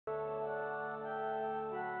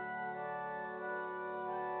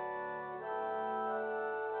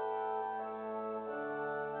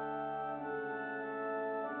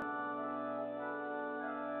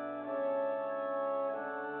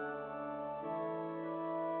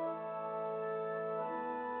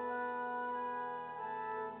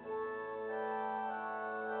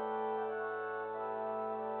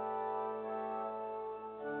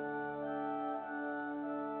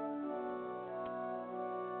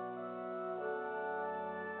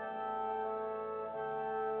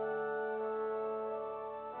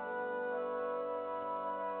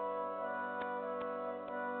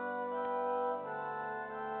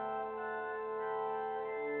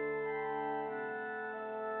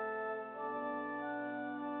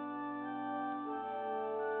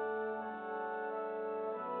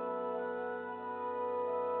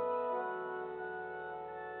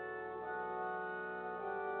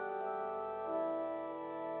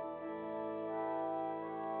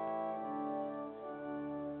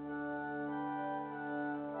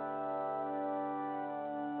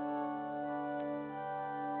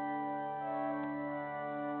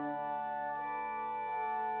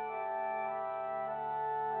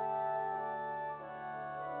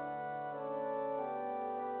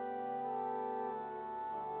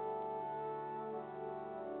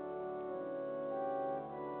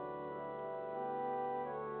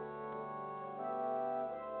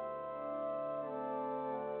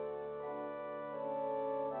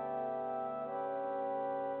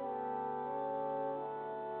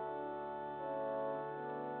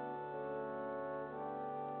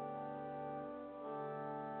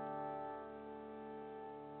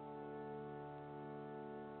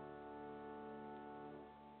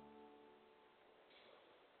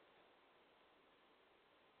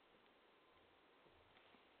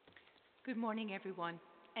Good morning, everyone,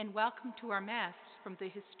 and welcome to our Mass from the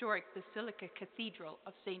historic Basilica Cathedral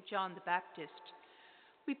of St. John the Baptist.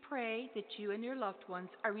 We pray that you and your loved ones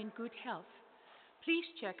are in good health. Please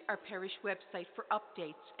check our parish website for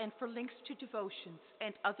updates and for links to devotions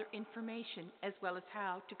and other information, as well as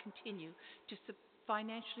how to continue to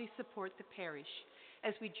financially support the parish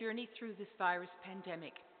as we journey through this virus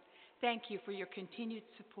pandemic. Thank you for your continued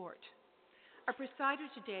support. Our presider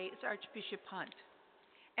today is Archbishop Hunt,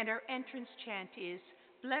 and our entrance chant is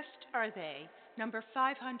Blessed Are They, number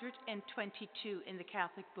 522 in the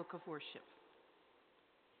Catholic Book of Worship.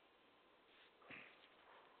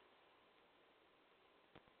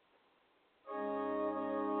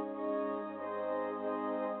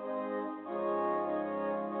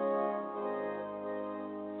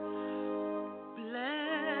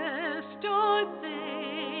 Blessed are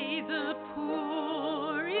they, the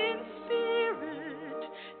poor in spirit,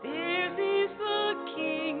 theirs is the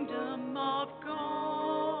kingdom of God.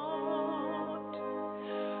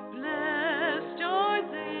 Blessed are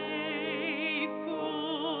they,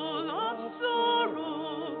 full of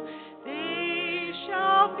sorrow, they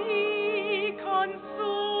shall be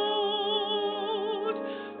consoled.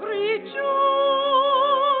 Rejoice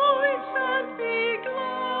and be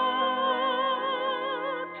glad.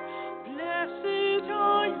 Blessed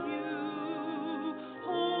are you,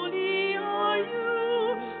 holy are you.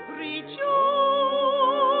 Rejoice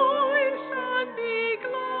and be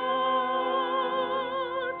glad.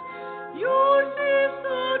 Yours is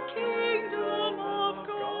the kingdom of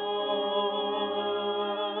God.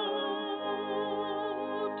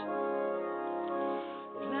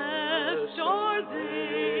 Blessed are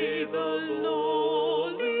they, the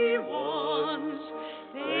lowly ones,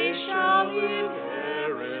 they shall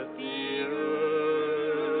inherit the earth.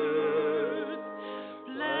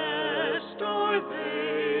 Blessed are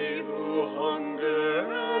they who hunger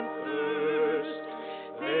and thirst,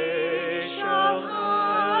 they shall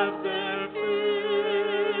have their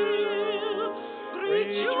fill.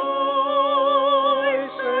 Rejoice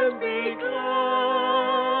and be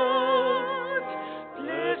glad.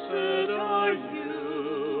 Blessed are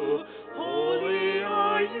you, holy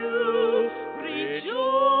are you. Rejoice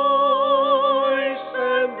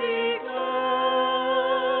and be glad.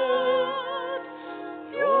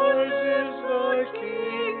 Yours is the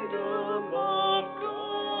kingdom of God.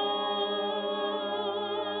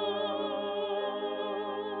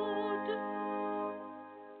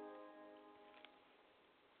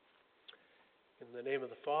 In the name of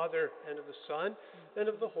the Father, and of the Son, and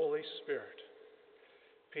of the Holy Spirit.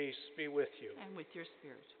 Peace be with you. And with your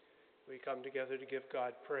spirit. We come together to give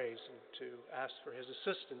God praise and to ask for his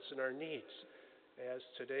assistance in our needs. As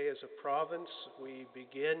today as a province we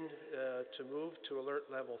begin to move to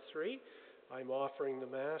alert level 3, I'm offering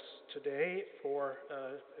the Mass today for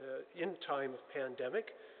in time of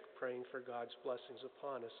pandemic, praying for God's blessings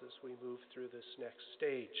upon us as we move through this next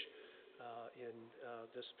stage in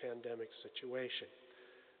this pandemic situation.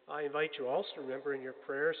 I invite you also to remember in your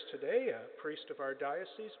prayers today a priest of our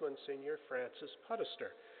diocese, Monsignor Francis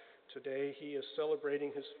Pudister. Today he is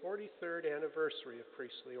celebrating his 43rd anniversary of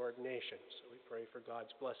priestly ordination, so we pray for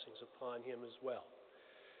God's blessings upon him as well.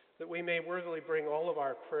 That we may worthily bring all of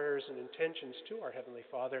our prayers and intentions to our Heavenly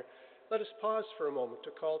Father, let us pause for a moment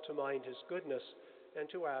to call to mind his goodness and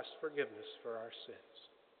to ask forgiveness for our sins.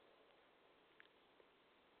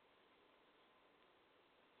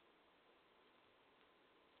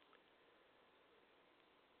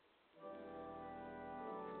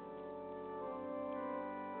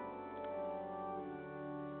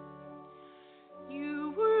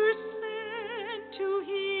 You were sent to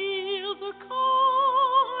heal the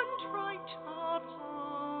contrite of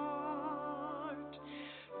heart.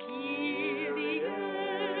 Kyrie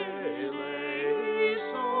eleison,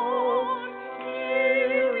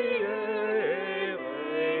 Kyrie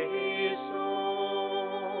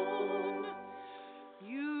eleison.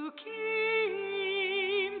 You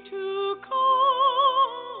came to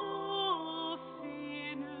call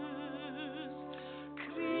sinners.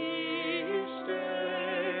 Christe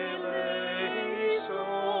eleison,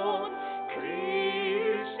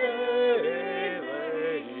 Christe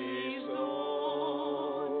eleison.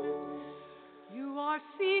 You are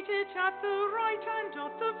seated at the right hand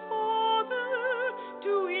of the Father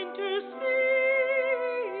to intercede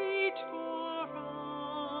for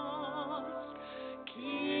us.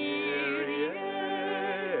 Kyrie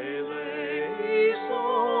eleison,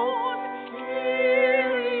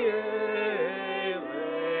 Kyrie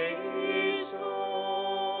eleison.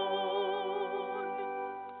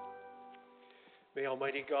 May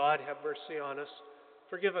Almighty God have mercy on us,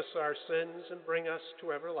 forgive us our sins, and bring us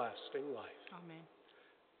to everlasting life. Amen.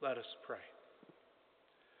 Let us pray.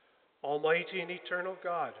 Almighty and eternal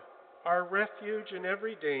God, our refuge in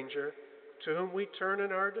every danger, to whom we turn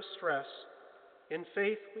in our distress, in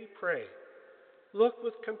faith we pray. Look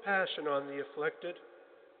with compassion on the afflicted,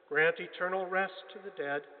 grant eternal rest to the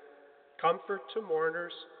dead, comfort to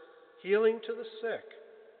mourners, healing to the sick,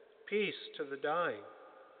 peace to the dying,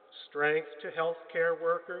 strength to healthcare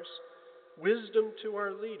workers, wisdom to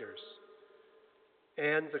our leaders,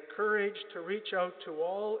 and the courage to reach out to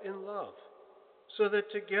all in love, so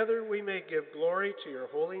that together we may give glory to your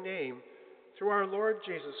holy name through our Lord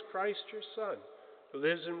Jesus Christ, your Son, who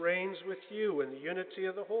lives and reigns with you in the unity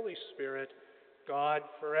of the Holy Spirit, God,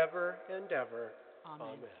 forever and ever. Amen.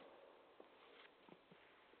 Amen.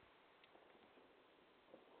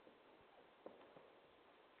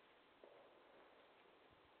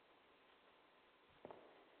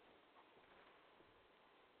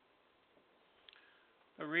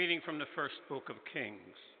 A reading from the first book of Kings.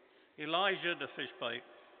 Elijah the Tishbite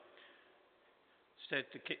said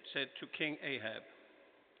to King Ahab,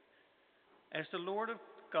 "As the Lord of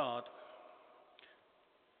God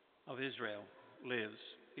of Israel lives,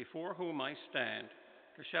 before whom I stand,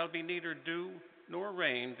 there shall be neither dew nor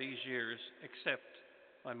rain these years except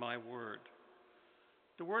by my word."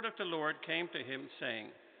 The word of the Lord came to him,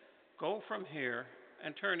 saying, "Go from here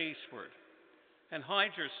and turn eastward, and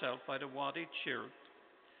hide yourself by the Wadi Cherith,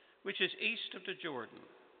 which is east of the Jordan.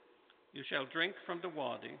 You shall drink from the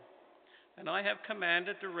wadi, and I have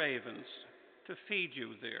commanded the ravens to feed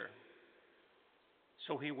you there."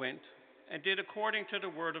 So he went and did according to the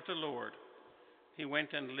word of the Lord. He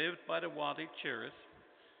went and lived by the Wadi Cherith,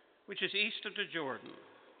 which is east of the Jordan.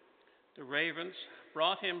 The ravens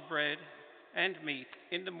brought him bread and meat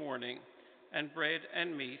in the morning, and bread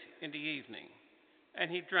and meat in the evening,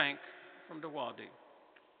 and he drank from the wadi.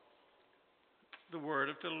 The word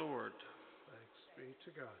of the Lord. Thanks be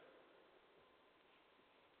to God.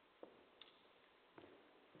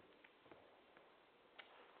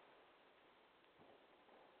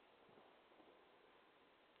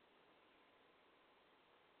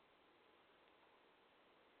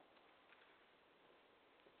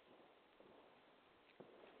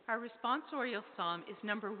 Our responsorial psalm is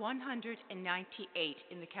number 198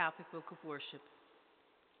 in the Catholic Book of Worship.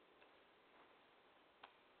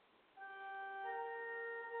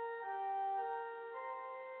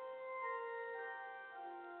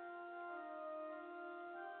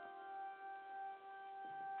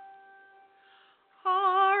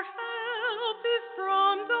 Our help is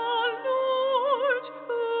from the Lord,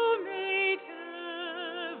 who made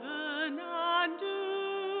heaven and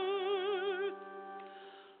earth.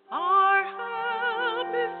 Our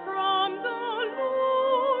help is from the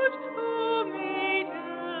Lord, who made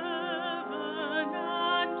heaven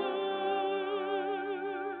and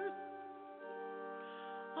earth.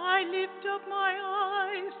 I lift up my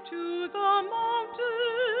eyes to the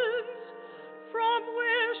mountains. From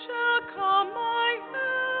where shall come my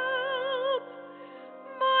help?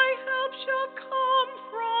 My help shall come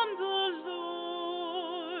from the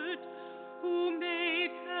Lord, who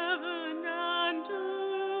made heaven and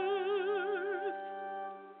earth.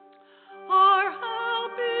 Our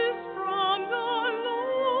help is from the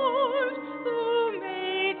Lord, who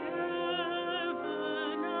made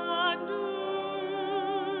heaven and earth.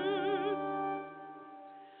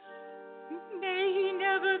 May he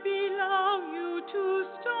never allow you to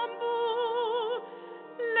stumble.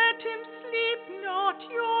 Let him sleep not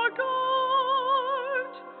your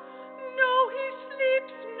guard. No, he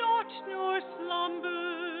sleeps not nor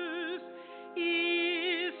slumbers,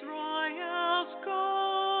 Israel's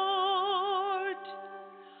God.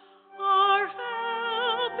 Our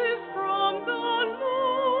help is from the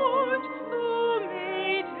Lord, who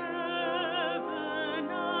made heaven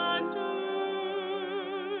and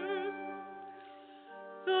earth.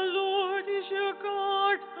 The Lord is your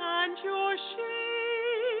guard and your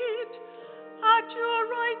shade. At your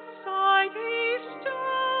right side he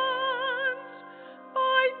stands.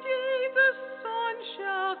 By day the sun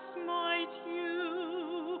shall smite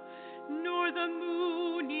you, nor the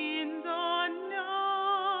moon in the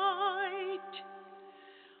night.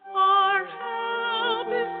 Our help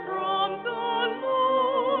is from the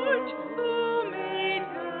Lord, who made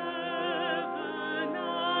heaven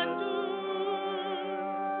and earth.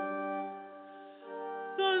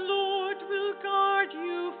 The Lord will guard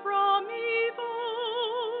you from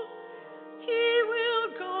evil. He will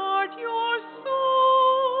guard your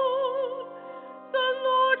soul. The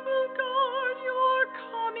Lord will guard your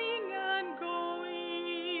coming and going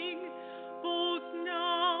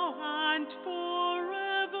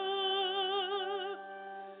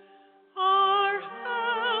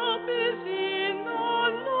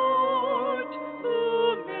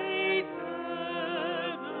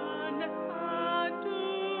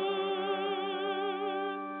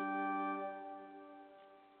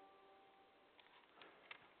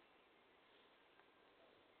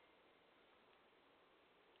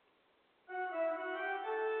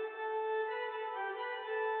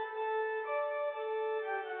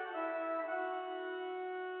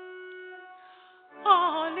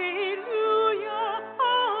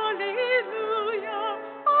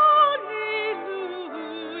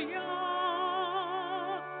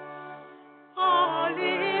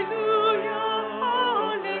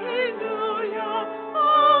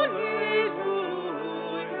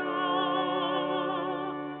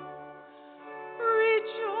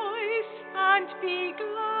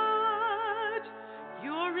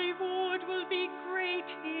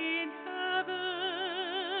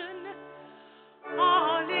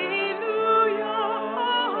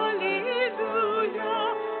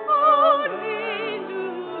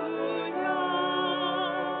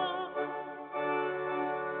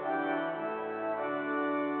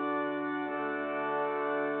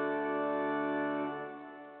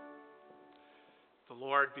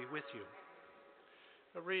Lord be with you.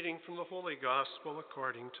 A reading from the Holy Gospel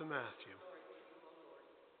according to Matthew.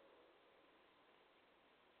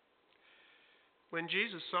 When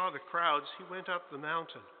Jesus saw the crowds, he went up the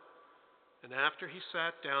mountain, and after he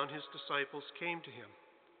sat down, his disciples came to him.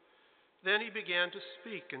 Then he began to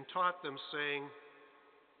speak and taught them, saying,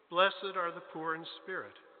 "Blessed are the poor in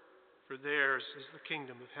spirit, for theirs is the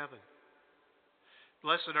kingdom of heaven.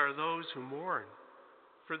 Blessed are those who mourn,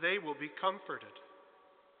 for they will be comforted.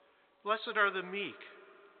 Blessed are the meek,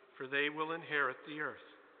 for they will inherit the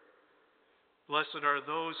earth. Blessed are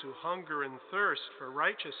those who hunger and thirst for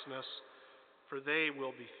righteousness, for they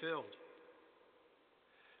will be filled.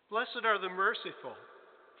 Blessed are the merciful,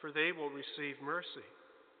 for they will receive mercy.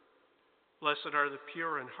 Blessed are the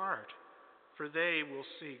pure in heart, for they will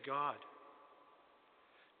see God.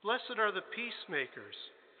 Blessed are the peacemakers,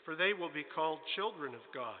 for they will be called children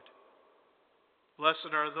of God.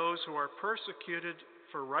 Blessed are those who are persecuted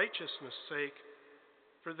for righteousness' sake,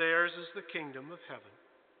 for theirs is the kingdom of heaven.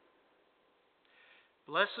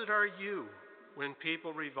 Blessed are you when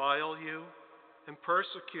people revile you and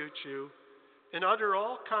persecute you and utter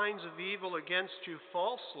all kinds of evil against you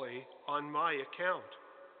falsely on my account.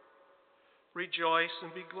 Rejoice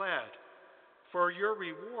and be glad, for your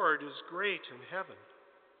reward is great in heaven.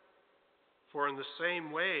 For in the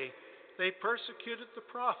same way they persecuted the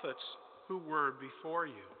prophets who were before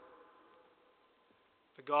you."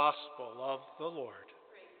 The Gospel of the Lord.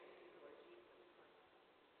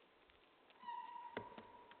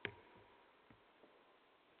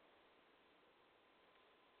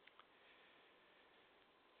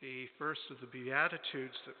 The first of the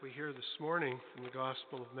Beatitudes that we hear this morning from the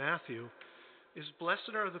Gospel of Matthew is,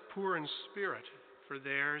 "Blessed are the poor in spirit, for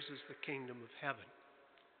theirs is the kingdom of heaven."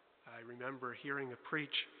 I remember hearing a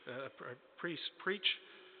priest preach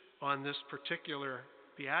on this particular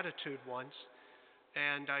Beatitude once,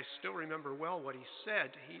 and I still remember well what he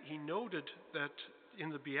said. He noted that in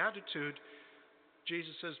the Beatitude,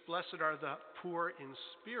 Jesus says, "Blessed are the poor in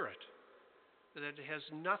spirit," that it has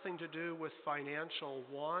nothing to do with financial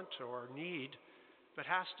want or need, but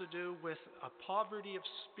has to do with a poverty of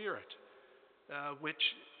spirit,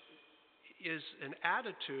 which is an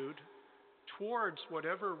attitude towards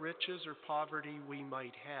whatever riches or poverty we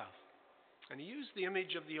might have. And he used the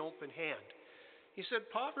image of the open hand. He said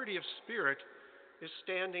poverty of spirit is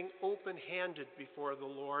standing open-handed before the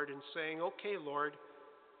Lord and saying, "Okay, Lord,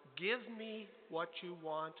 give me what you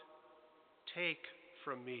want, take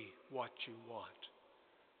from me what you want."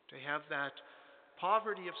 To have that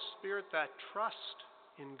poverty of spirit, that trust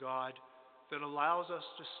in God that allows us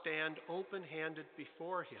to stand open-handed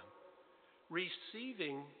before him,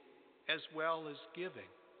 receiving as well as giving,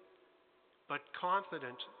 but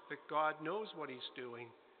confident that God knows what he's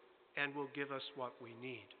doing and will give us what we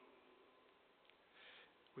need.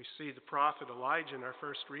 We see the prophet Elijah in our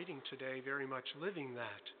first reading today very much living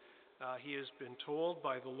that. He has been told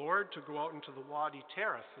by the Lord to go out into the Wadi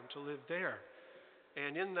Tereth and to live there.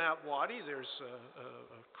 And in that wadi there's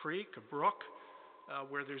a creek, a brook,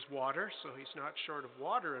 where there's water, so he's not short of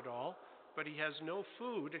water at all, but he has no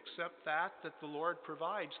food except that the Lord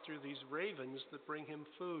provides through these ravens that bring him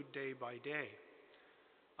food day by day.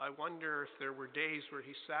 I wonder if there were days where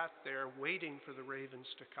he sat there waiting for the ravens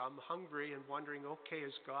to come, hungry and wondering, okay,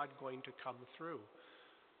 is God going to come through?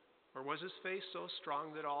 Or was his faith so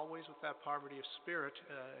strong that always with that poverty of spirit,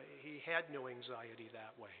 he had no anxiety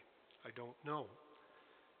that way? I don't know.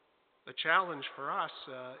 The challenge for us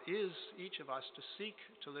is each of us to seek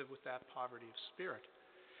to live with that poverty of spirit.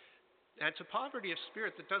 And it's a poverty of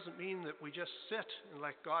spirit that doesn't mean that we just sit and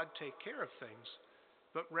let God take care of things,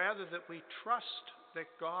 but rather that we trust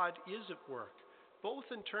that God is at work,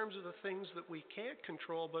 both in terms of the things that we can't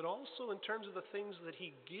control, but also in terms of the things that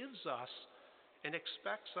he gives us and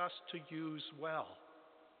expects us to use well.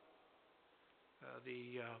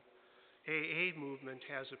 The AA movement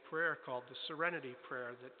has a prayer called the Serenity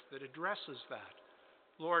Prayer that addresses that.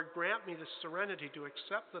 Lord, grant me the serenity to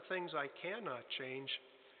accept the things I cannot change,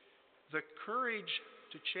 the courage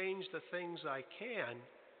to change the things I can,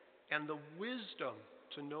 and the wisdom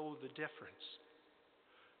to know the difference.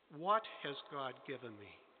 What has God given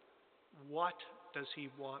me? What does he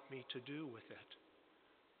want me to do with it?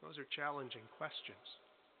 Those are challenging questions.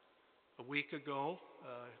 A week ago,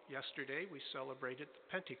 yesterday, we celebrated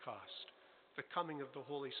Pentecost, the coming of the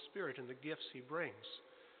Holy Spirit and the gifts he brings.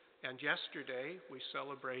 And yesterday, we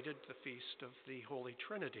celebrated the Feast of the Holy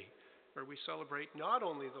Trinity, where we celebrate not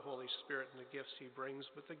only the Holy Spirit and the gifts he brings,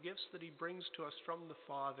 but the gifts that he brings to us from the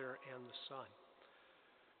Father and the Son.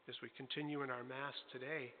 As we continue in our Mass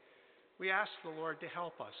today, we ask the Lord to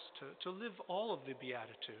help us to live all of the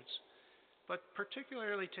Beatitudes, but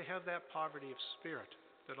particularly to have that poverty of spirit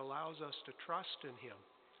that allows us to trust in him.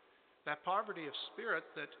 That poverty of spirit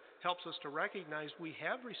that helps us to recognize we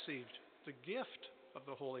have received the gift of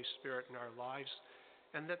the Holy Spirit in our lives,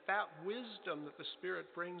 and that wisdom that the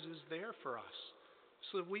Spirit brings is there for us,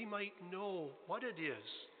 so that we might know what it is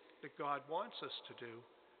that God wants us to do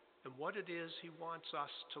and what it is he wants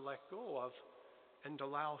us to let go of and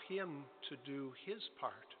allow him to do his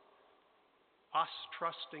part. Us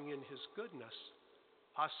trusting in his goodness,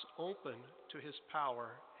 us open to his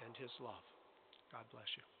power and his love. God bless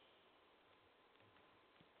you.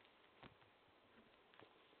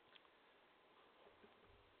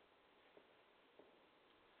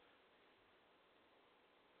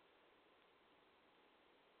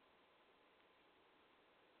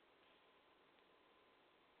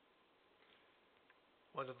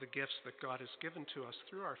 One of the gifts that God has given to us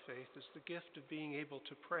through our faith is the gift of being able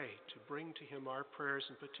to pray, to bring to him our prayers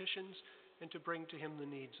and petitions, and to bring to him the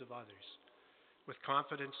needs of others. With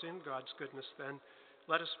confidence in God's goodness, then,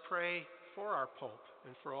 let us pray for our Pope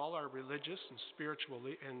and for all our religious and spiritual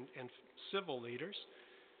and civil leaders,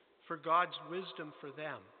 for God's wisdom for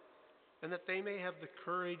them, and that they may have the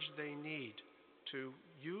courage they need to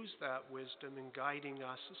use that wisdom in guiding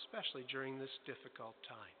us, especially during this difficult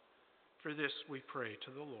time. For this we pray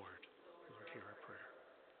to the Lord. Lord, hear our prayer.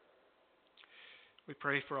 We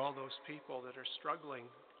pray for all those people that are struggling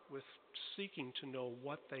with seeking to know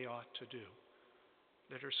what they ought to do,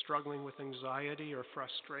 that are struggling with anxiety or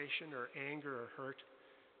frustration or anger or hurt.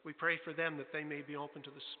 We pray for them that they may be open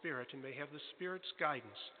to the Spirit and may have the Spirit's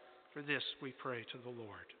guidance. For this we pray to the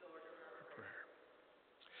Lord. Our prayer.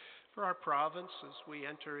 For our province, as we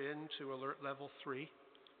enter into Alert Level 3,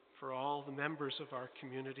 for all the members of our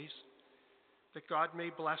communities, that God may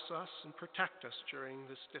bless us and protect us during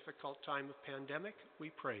this difficult time of pandemic, we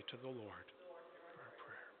pray to the Lord. Our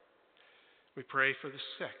prayer. We pray for the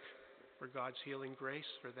sick, for God's healing grace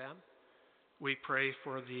for them. We pray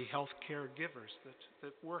for the healthcare givers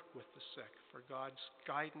that work with the sick, for God's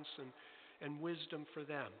guidance and wisdom for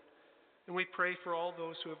them. And we pray for all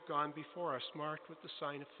those who have gone before us, marked with the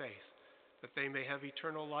sign of faith, that they may have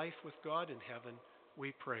eternal life with God in heaven.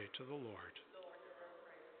 We pray to the Lord.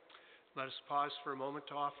 Let us pause for a moment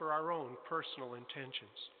to offer our own personal intentions.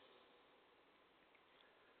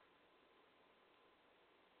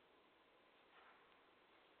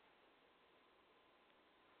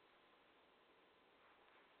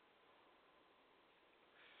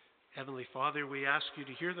 Heavenly Father, we ask you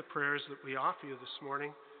to hear the prayers that we offer you this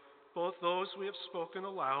morning, both those we have spoken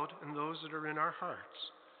aloud and those that are in our hearts.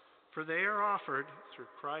 For they are offered through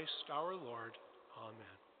Christ our Lord.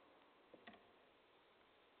 Amen.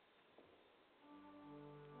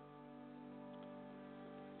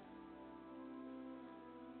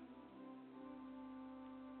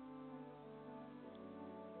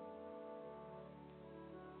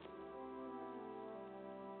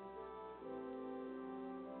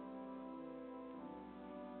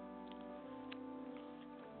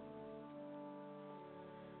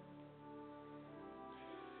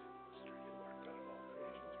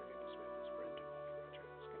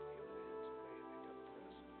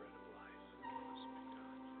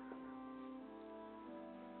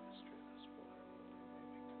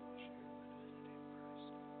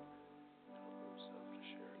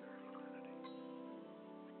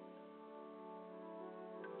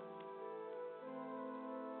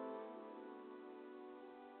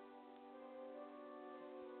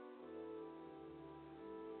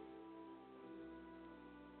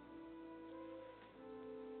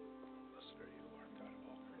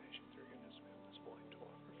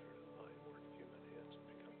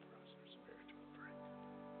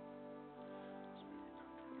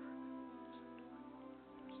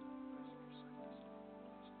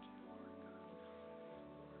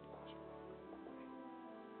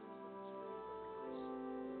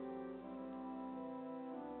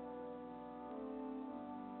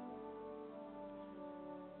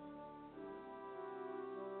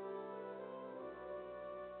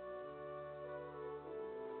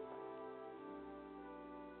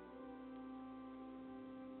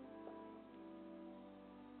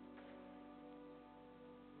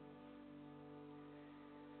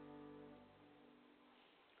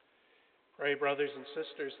 Pray, brothers and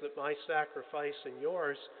sisters, that my sacrifice and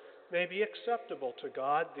yours may be acceptable to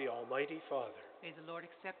God, the Almighty Father. May the Lord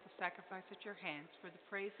accept the sacrifice at your hands for the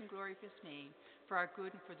praise and glory of his name, for our good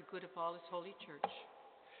and for the good of all his holy church.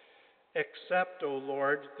 Accept, O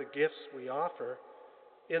Lord, the gifts we offer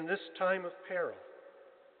in this time of peril.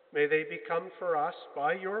 May they become for us,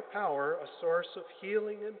 by your power, a source of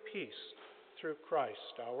healing and peace through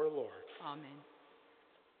Christ our Lord. Amen.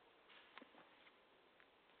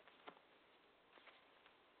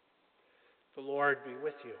 The Lord be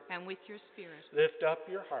with you. And with your spirit. Lift up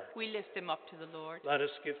your heart. We lift them up to the Lord. Let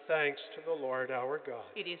us give thanks to the Lord our God.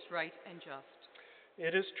 It is right and just.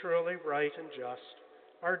 It is truly right and just,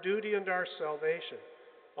 our duty and our salvation,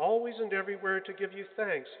 always and everywhere to give you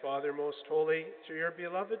thanks, Father most holy, through your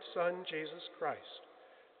beloved Son, Jesus Christ,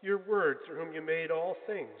 your Word through whom you made all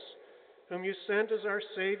things, whom you sent as our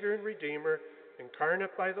Savior and Redeemer,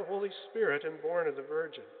 incarnate by the Holy Spirit and born of the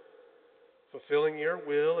Virgin. Fulfilling your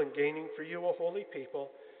will and gaining for you a holy people,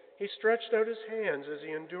 he stretched out his hands as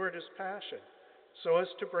he endured his passion, so as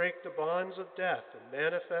to break the bonds of death and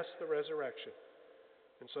manifest the resurrection.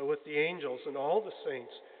 And so with the angels and all the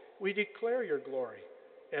saints, we declare your glory,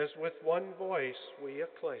 as with one voice we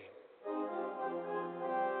acclaim.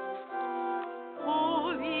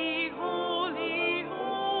 Holy, holy,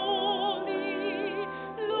 holy,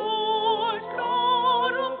 Lord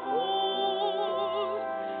God of hosts,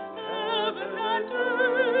 heaven and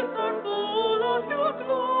earth are full of your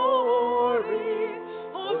glory.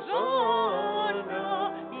 Hosanna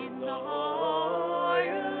in the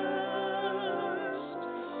highest.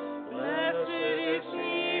 Blessed is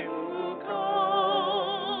he who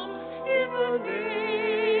comes in the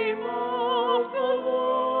name of the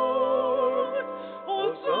Lord.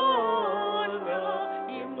 Hosanna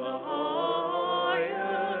in the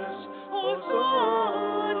highest.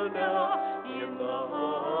 Hosanna in the highest.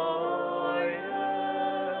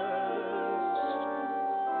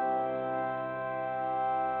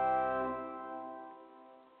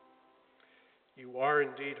 You are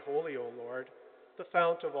indeed holy, O Lord, the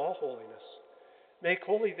fount of all holiness. Make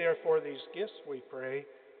holy, therefore, these gifts, we pray,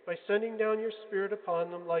 by sending down your Spirit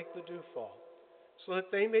upon them like the dewfall, so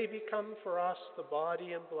that they may become for us the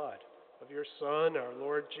body and blood of your Son, our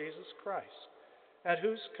Lord Jesus Christ, at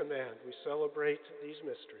whose command we celebrate these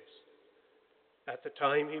mysteries. At the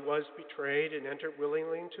time he was betrayed and entered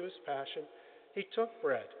willingly into his passion, he took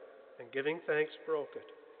bread, and giving thanks broke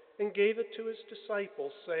it, and gave it to his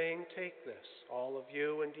disciples, saying, "Take this, all of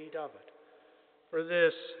you, and eat of it. For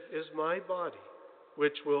this is my body,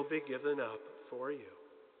 which will be given up for you."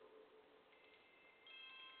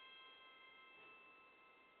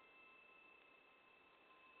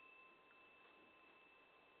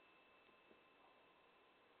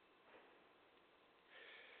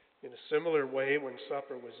 In a similar way, when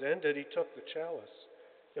supper was ended, he took the chalice,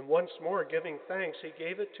 and once more giving thanks, he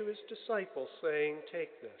gave it to his disciples, saying,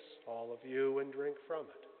 "Take this, all of you, and drink from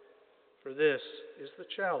it. For this is the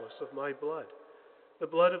chalice of my blood, the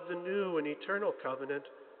blood of the new and eternal covenant,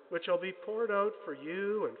 which shall be poured out for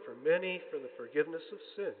you and for many for the forgiveness of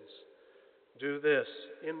sins. Do this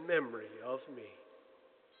in memory of me."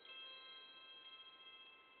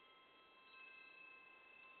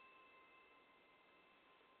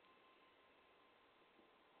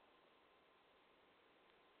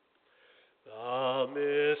 The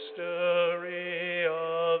mystery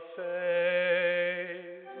of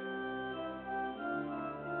faith.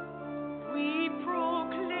 We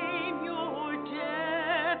proclaim your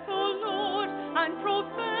death, O Lord, and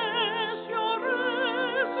profess your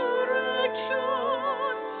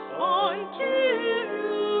resurrection until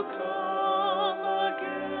you come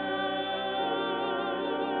again.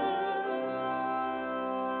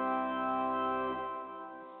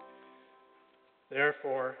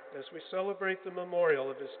 Therefore, as we celebrate the memorial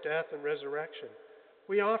of his death and resurrection,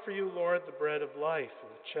 we offer you, Lord, the bread of life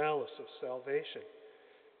and the chalice of salvation,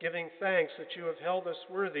 giving thanks that you have held us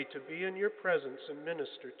worthy to be in your presence and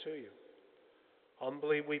minister to you.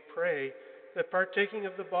 Humbly we pray that, partaking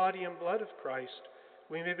of the body and blood of Christ,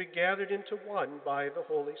 we may be gathered into one by the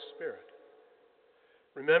Holy Spirit.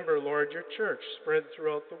 Remember, Lord, your church spread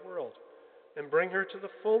throughout the world, and bring her to the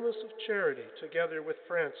fullness of charity, together with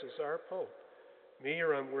Francis, our Pope, me,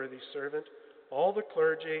 your unworthy servant, all the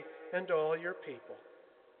clergy, and all your people.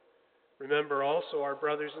 Remember also our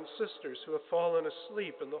brothers and sisters who have fallen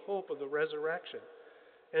asleep in the hope of the resurrection,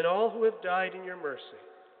 and all who have died in your mercy.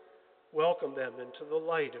 Welcome them into the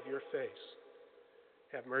light of your face.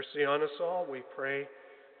 Have mercy on us all, we pray,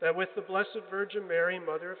 that with the Blessed Virgin Mary,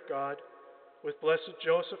 Mother of God, with blessed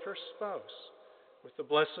Joseph, her spouse, with the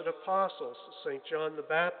blessed apostles, St. John the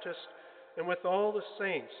Baptist, and with all the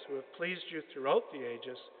saints who have pleased you throughout the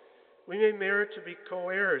ages, we may merit to be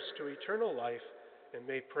co-heirs to eternal life, and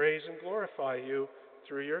may praise and glorify you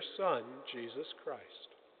through your Son, Jesus Christ.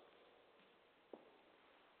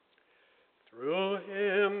 Through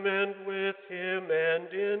him, and with him,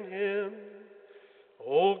 and in him,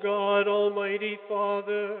 O God, Almighty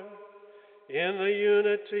Father, in the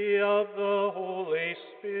unity of the Holy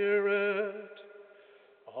Spirit,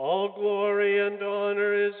 all glory and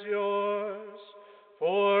honor is yours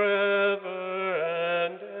forever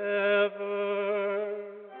and ever.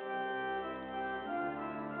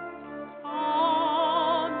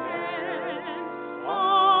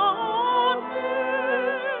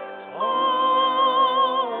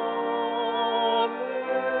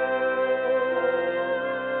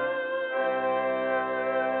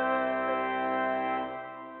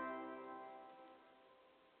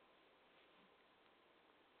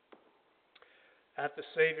 At the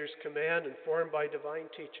Savior's command, informed by divine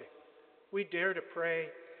teaching, we dare to pray,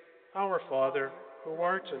 Our Father, who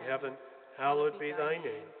art in heaven, hallowed be thy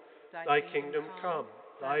name. Thy kingdom come,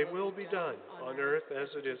 thy will be done, on earth as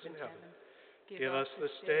it is in heaven. Give us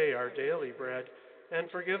this day our daily bread,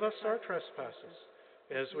 and forgive us our trespasses,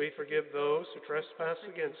 as we forgive those who trespass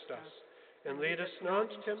against us. And lead us not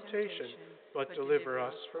into temptation, but deliver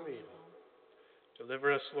us from evil.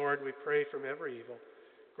 Deliver us, Lord, we pray, from every evil.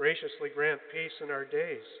 Graciously grant peace in our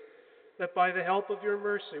days, that by the help of your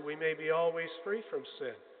mercy we may be always free from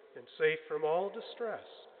sin and safe from all distress,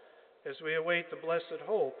 as we await the blessed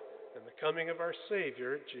hope and the coming of our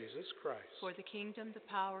Savior, Jesus Christ. For the kingdom, the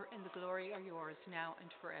power, and the glory are yours, now and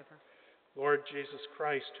forever. Lord Jesus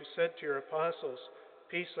Christ, who said to your apostles,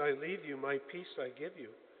 Peace I leave you, my peace I give you,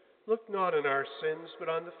 look not on our sins, but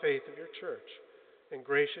on the faith of your church, and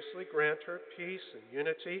graciously grant her peace and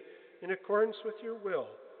unity in accordance with your will,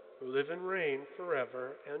 who live and reign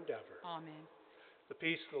forever and ever. Amen. The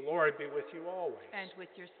peace of the Lord be with you always. And with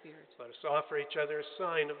your spirit. Let us offer each other a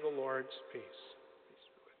sign of the Lord's peace. Peace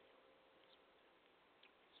be with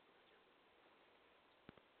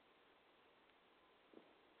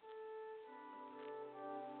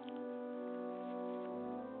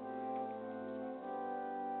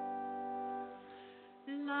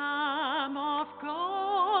you. Lamb of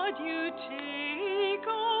God, you take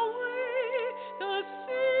away the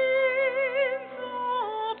sins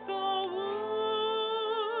of the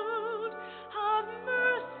world. Have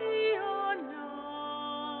mercy on us.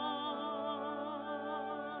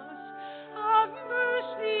 Have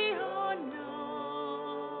mercy on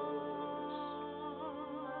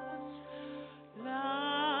us.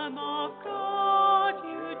 Lamb of God,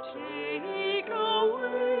 you take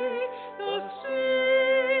away the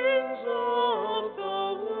sins of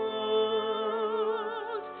the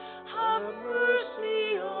world. Have mercy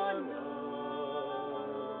on us.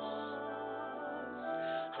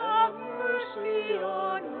 Have mercy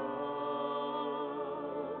on us.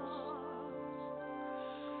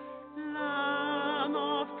 Lamb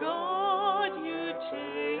of God, you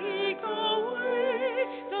take away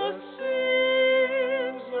the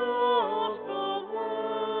sins of the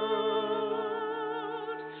world.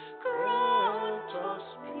 Grant us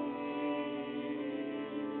peace.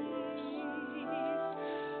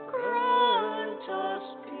 Grant us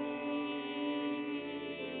peace.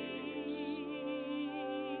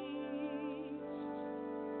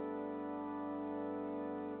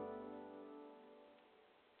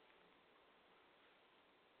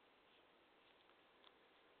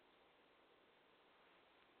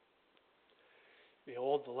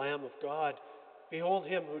 Behold the Lamb of God. Behold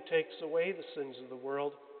him who takes away the sins of the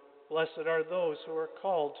world. Blessed are those who are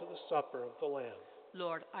called to the supper of the Lamb.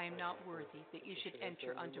 Lord, I am not worthy that you should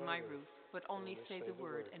enter under my roof, but only say the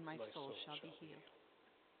word, and my soul shall be healed.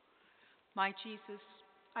 My Jesus,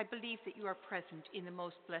 I believe that you are present in the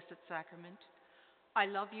most blessed sacrament. I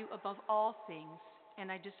love you above all things, and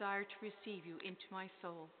I desire to receive you into my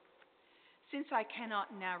soul. Since I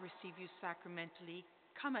cannot now receive you sacramentally,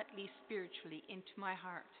 come at least spiritually into my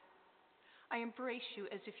heart. I embrace you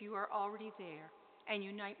as if you are already there, and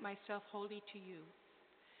unite myself wholly to you.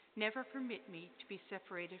 Never permit me to be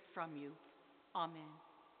separated from you. Amen.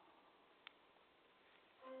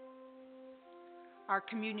 Our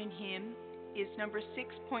communion hymn is number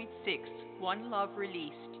 6.6, One Love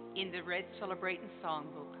Released, in the Red Celebrating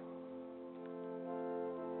Songbook.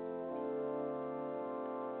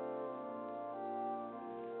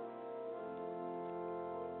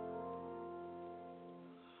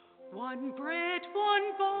 One bread,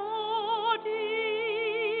 one body,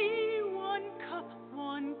 one cup,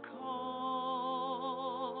 one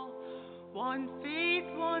call, one faith,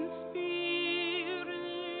 one spirit,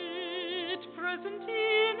 present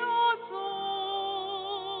in us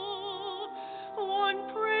all.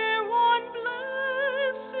 One prayer, one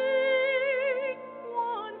blessing,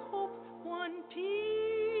 one hope, one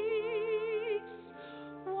peace,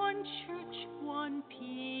 one church, one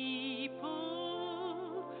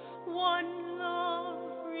people, one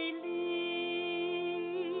love released.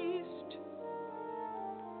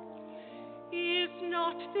 Is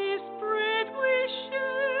not this bread we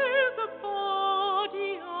share, the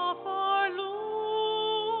body of our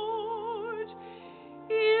Lord?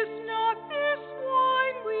 Is not this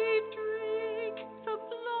wine we drink, the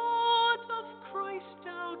blood of Christ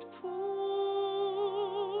outpoured?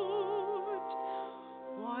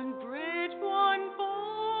 One bread, one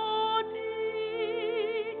body,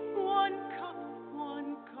 one cup,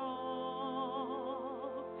 one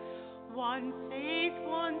cup, one faith,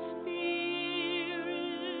 one spirit,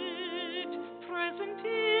 present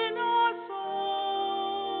in us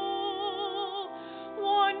all.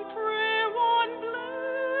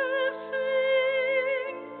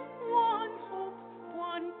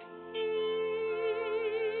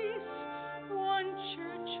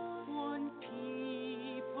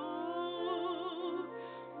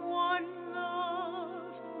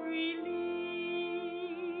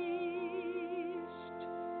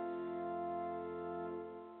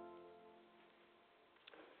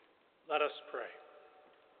 Let us pray.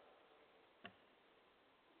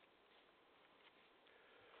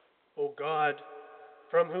 O God,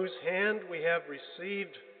 from whose hand we have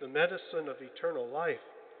received the medicine of eternal life,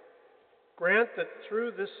 grant that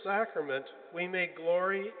through this sacrament we may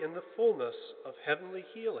glory in the fullness of heavenly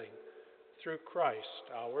healing through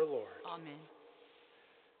Christ our Lord. Amen.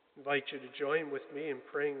 I invite you to join with me in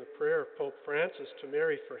praying the prayer of Pope Francis to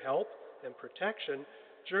Mary for help and protection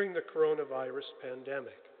during the coronavirus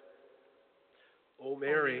pandemic. O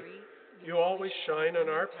Mary, you always shine on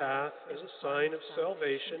our path as a sign of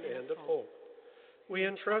salvation and of hope. We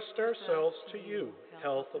entrust ourselves to you,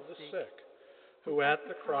 health of the sick, who at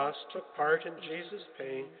the cross took part in Jesus'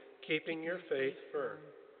 pain, keeping your faith firm.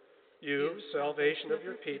 You, salvation of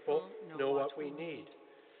your people, know what we need,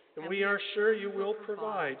 and we are sure you will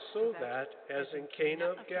provide so that, as in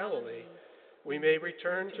Cana of Galilee, we may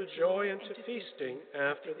return to joy and to feasting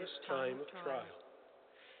after this time of trial.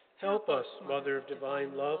 Help us, Mother of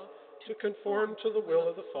divine love, to conform to the will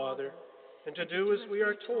of the Father, and to do as we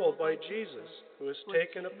are told by Jesus, who has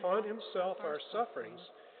taken upon himself our sufferings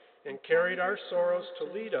and carried our sorrows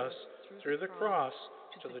to lead us through the cross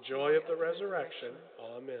to the joy of the resurrection.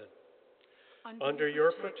 Amen. Under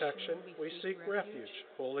your protection we seek refuge,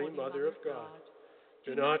 Holy Mother of God.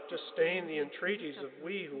 Do not disdain the entreaties of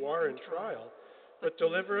we who are in trial, but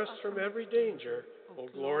deliver us from every danger, O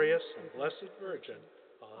glorious and blessed Virgin.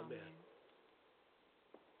 Amen.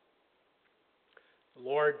 The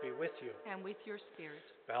Lord be with you. And with your spirit.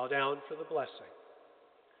 Bow down for the blessing.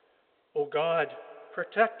 O God,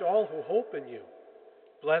 protect all who hope in you.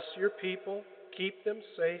 Bless your people, keep them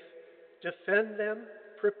safe, defend them,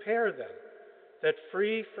 prepare them, that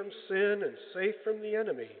free from sin and safe from the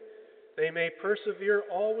enemy, they may persevere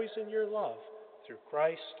always in your love, through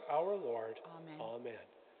Christ our Lord. Amen. Amen.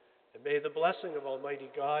 And may the blessing of Almighty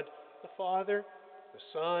God, the Father,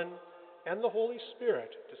 the Son, and the Holy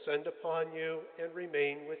Spirit descend upon you and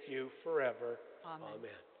remain with you forever. Amen.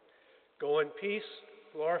 Amen. Go in peace,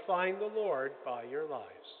 glorifying the Lord by your lives.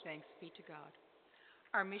 Thanks be to God.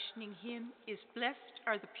 Our missioning hymn is Blessed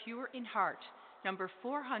Are the Pure in Heart, number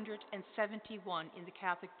 471 in the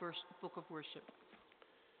Catholic Book of Worship.